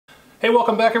Hey,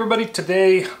 welcome back everybody.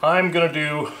 Today I'm going to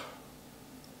do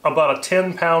about a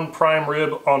 10-pound prime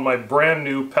rib on my brand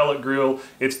new pellet grill.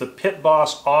 It's the Pit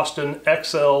Boss Austin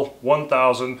XL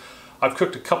 1000. I've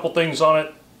cooked a couple things on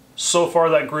it. So far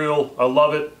that grill, I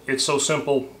love it. It's so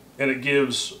simple and it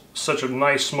gives such a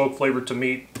nice smoke flavor to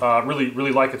meat.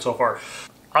 Really like it so far.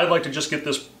 I'd like to just get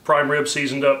this prime rib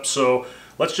seasoned up, so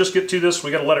let's just get to this.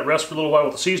 We got to let it rest for a little while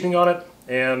with the seasoning on it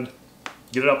and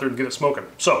get it out there and get it smoking.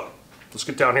 So let's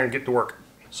get down here and get to work.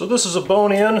 So this is a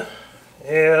bone-in,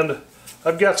 and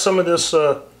I've got some of this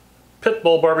pit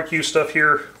bull barbecue stuff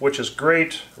here, which is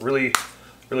great. Really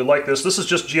like this. This is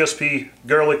just GSP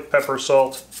garlic, pepper,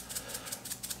 salt,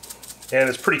 and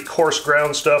it's pretty coarse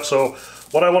ground stuff. So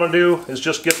what I want to do is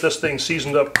just get this thing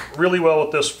seasoned up really well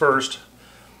with this first.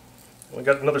 We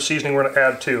got another seasoning we're going to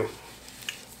add too.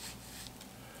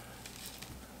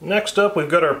 Next up, we've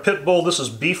got our pit bull. This is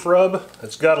beef rub.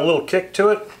 It's got a little kick to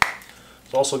it.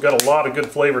 It's also got a lot of good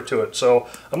flavor to it. So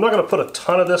I'm not going to put a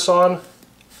ton of this on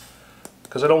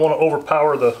because I don't want to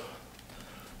overpower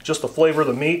just the flavor of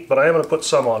the meat, but I am going to put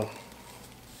some on.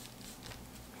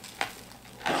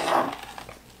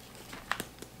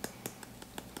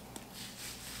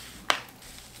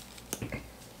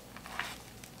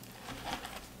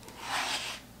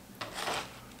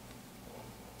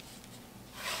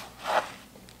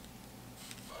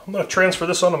 I'm going to transfer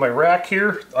this onto my rack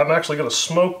here. I'm actually going to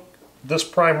smoke this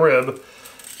prime rib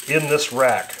in this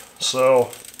rack. So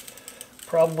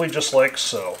probably just like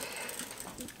so.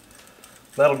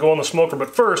 That'll go on the smoker,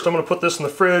 but first I'm going to put this in the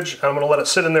fridge and I'm going to let it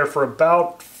sit in there for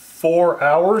about 4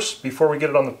 hours before we get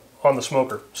it on the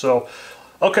smoker. So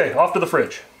okay, off to the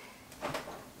fridge.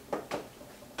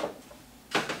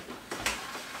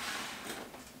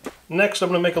 Next I'm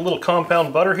going to make a little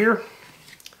compound butter here.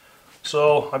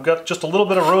 So I've got just a little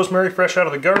bit of rosemary fresh out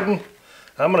of the garden.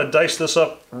 I'm going to dice this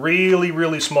up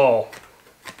really small.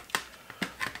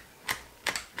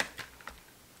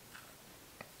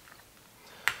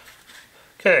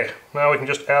 Okay, now we can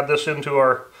just add this into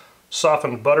our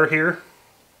softened butter here.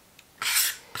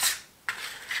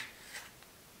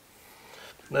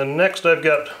 Then next I've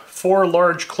got 4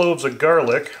 large cloves of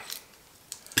garlic,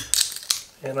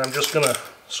 and I'm just going to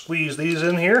squeeze these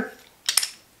in here.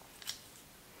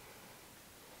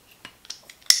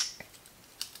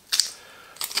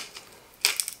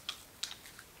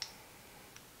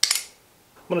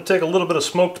 I'm going to take a little bit of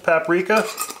smoked paprika.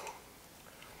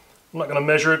 I'm not going to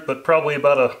measure it, but probably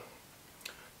about a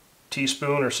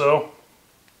teaspoon or so.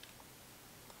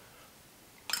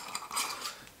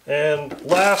 And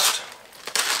last,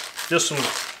 just some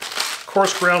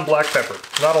coarse ground black pepper.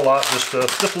 Not a lot, just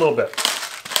a little bit.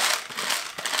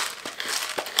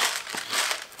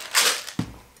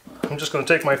 I'm just going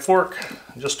to take my fork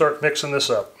and just start mixing this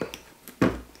up.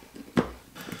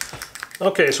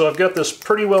 Okay, so I've got this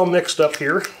pretty well mixed up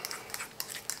here.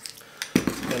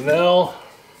 And now,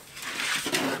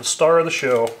 the star of the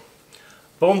show.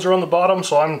 Bones are on the bottom,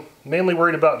 so I'm mainly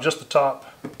worried about just the top.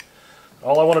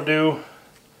 All I want to do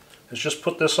is just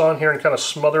put this on here and kind of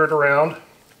smother it around.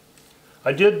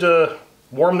 I did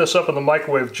warm this up in the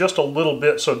microwave just a little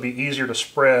bit so it'd be easier to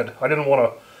spread. I didn't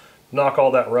want to knock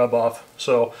all that rub off.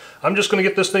 So I'm just going to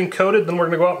get this thing coated, then we're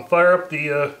going to go out and fire up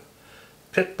the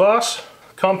Pit Boss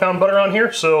compound butter on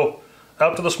here. So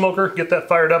out to the smoker, get that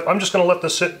fired up. I'm just going to let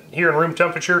this sit here in room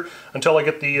temperature until I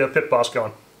get the Pit Boss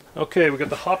going. Okay, we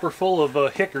got the hopper full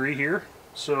of hickory here,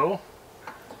 so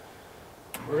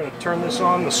we're going to turn this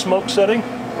on the smoke setting,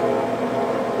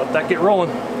 let that get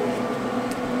rolling.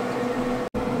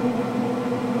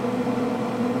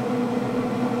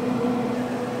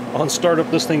 On startup,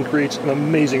 this thing creates an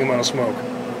amazing amount of smoke.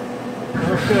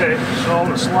 Okay, so I'm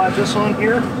going to slide this on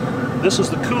here. This is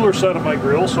the cooler side of my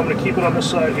grill, so I'm going to keep it on this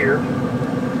side here.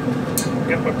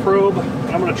 Get my probe, and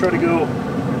I'm going to try to go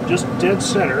just dead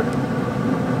center.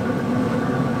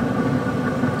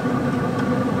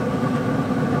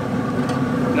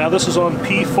 Now this is on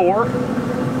P4.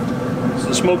 It's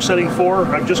the smoke setting 4.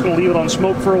 I'm just going to leave it on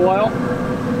smoke for a while,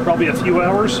 probably a few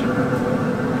hours.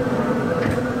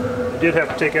 I did have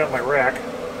to take out my rack.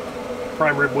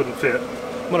 Prime rib wouldn't fit.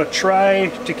 I'm going to try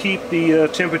to keep the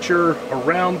temperature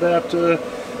around that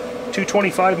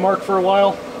 225 mark for a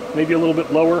while, maybe a little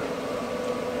bit lower,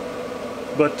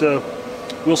 but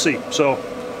we'll see. So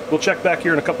we'll check back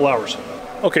here in a couple hours.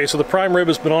 Okay, so the prime rib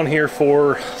has been on here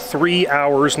for 3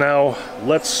 hours now.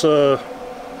 Let's open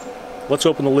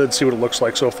the lid, see what it looks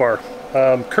like so far.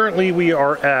 Currently we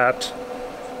are at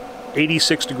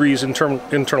 86 degrees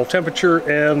internal temperature,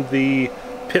 and the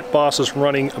Pit Boss is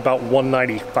running about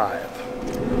 195.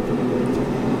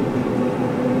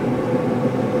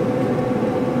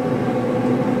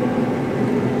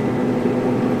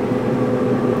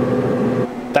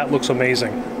 looks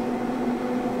amazing.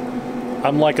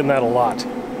 I'm liking that a lot.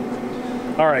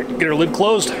 All right, get our lid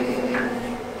closed.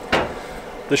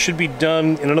 This should be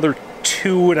done in another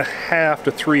 2.5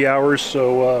 to 3 hours,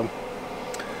 so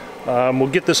we'll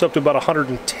get this up to about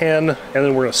 110, and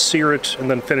then we're going to sear it and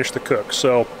then finish the cook.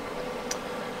 So,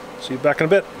 see you back in a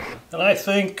bit. And I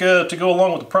think to go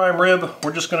along with the prime rib,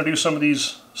 we're just going to do some of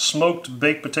these smoked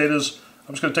baked potatoes.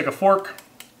 I'm just going to take a fork,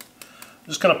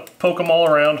 just kind of poke them all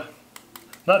around.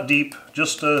 Not deep,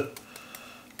 just so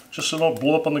they don't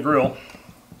blow up on the grill.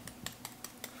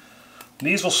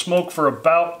 These will smoke for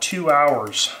about 2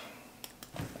 hours.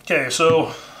 Okay,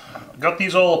 so got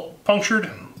these all punctured.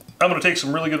 I'm going to take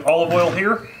some really good olive oil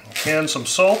here and some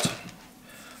salt.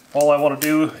 All I want to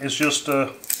do is just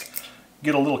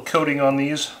get a little coating on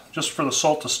these, just for the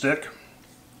salt to stick.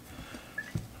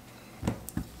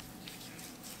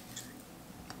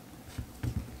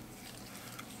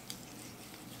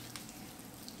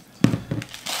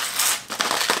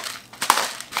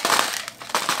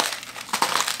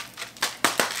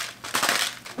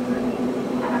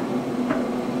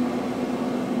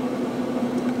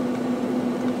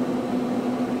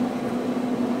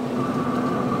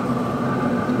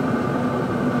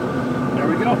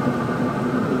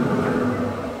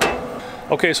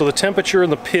 Okay, so the temperature in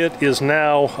the pit is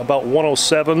now about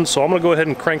 107, so I'm going to go ahead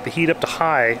and crank the heat up to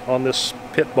high on this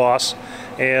Pit Boss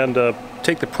and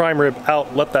take the prime rib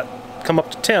out, let that come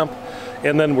up to temp,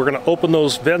 and then we're going to open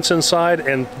those vents inside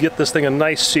and get this thing a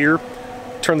nice sear,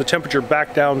 turn the temperature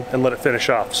back down and let it finish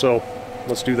off. So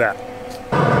let's do that.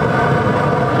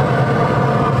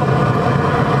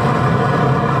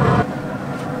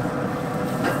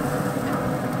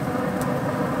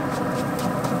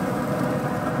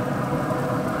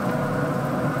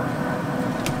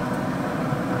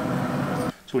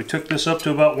 So we took this up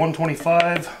to about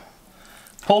 125,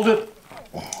 pulled it,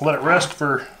 let it rest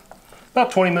for about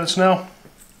 20 minutes now,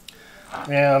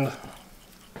 and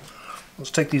let's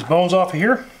take these bones off of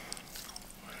here.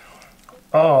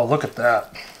 Oh, look at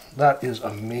that. That is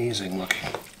amazing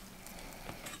looking.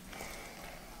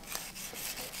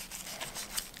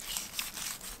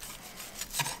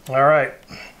 All right,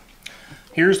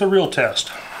 here's the real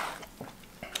test.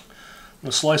 I'm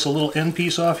gonna slice a little end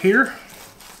piece off here.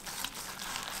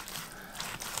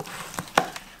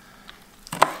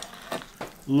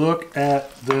 Look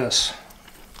at this.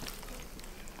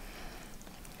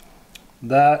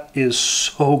 That is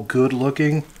so good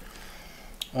looking.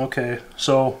 Okay,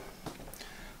 so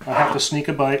I have to sneak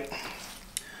a bite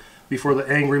before the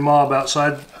angry mob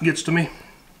outside gets to me.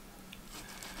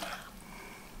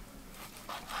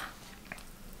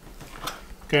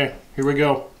 Okay, here we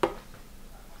go.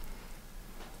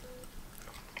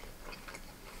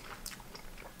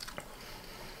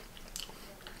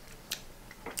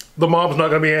 The mob's not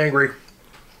going to be angry.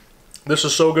 This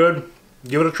is so good.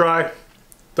 Give it a try.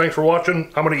 Thanks for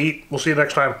watching. I'm going to eat. We'll see you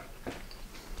next time.